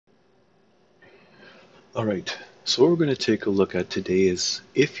All right, so what we're going to take a look at today is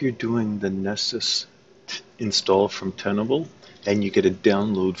if you're doing the Nessus install from Tenable and you get a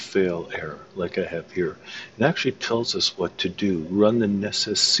download fail error like I have here, it actually tells us what to do. Run the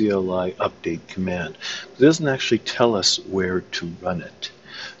Nessus CLI update command. It doesn't actually tell us where to run it.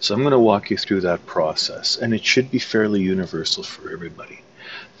 So I'm going to walk you through that process, and it should be fairly universal for everybody.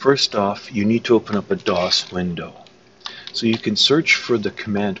 First off, you need to open up a DOS window. So you can search for the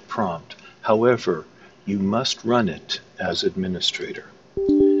command prompt. However, you must run it as administrator.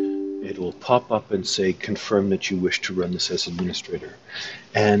 It will pop up and say confirm that you wish to run this as administrator.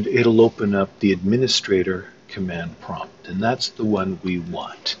 And it'll open up the administrator command prompt, and that's the one we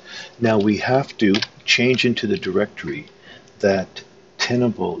want. Now we have to change into the directory that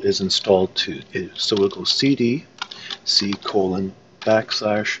Tenable is installed to. So we'll go cd c:\prog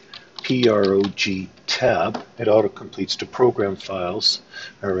tab. It auto-completes to program files.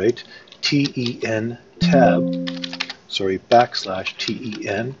 All right, ten /ten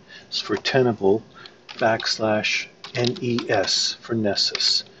for Tenable /nes for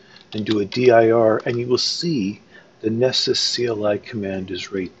Nessus, and do a dir, and you will see the Nessus CLI command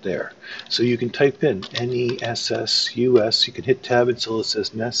is right there. So you can type in nessus, you can hit tab until it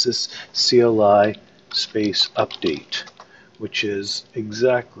says Nessus CLI space update, which is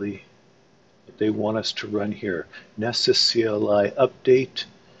exactly what they want us to run here. Nessus CLI update,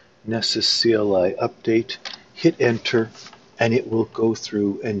 Nessus CLI update, hit enter, and it will go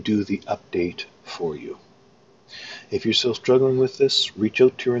through and do the update for you. If you're still struggling with this, reach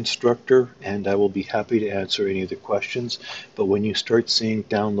out to your instructor and I will be happy to answer any of the questions. But when you start seeing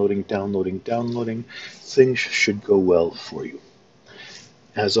downloading, things should go well for you.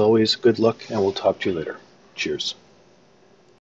 As always, good luck and we'll talk to you later. Cheers.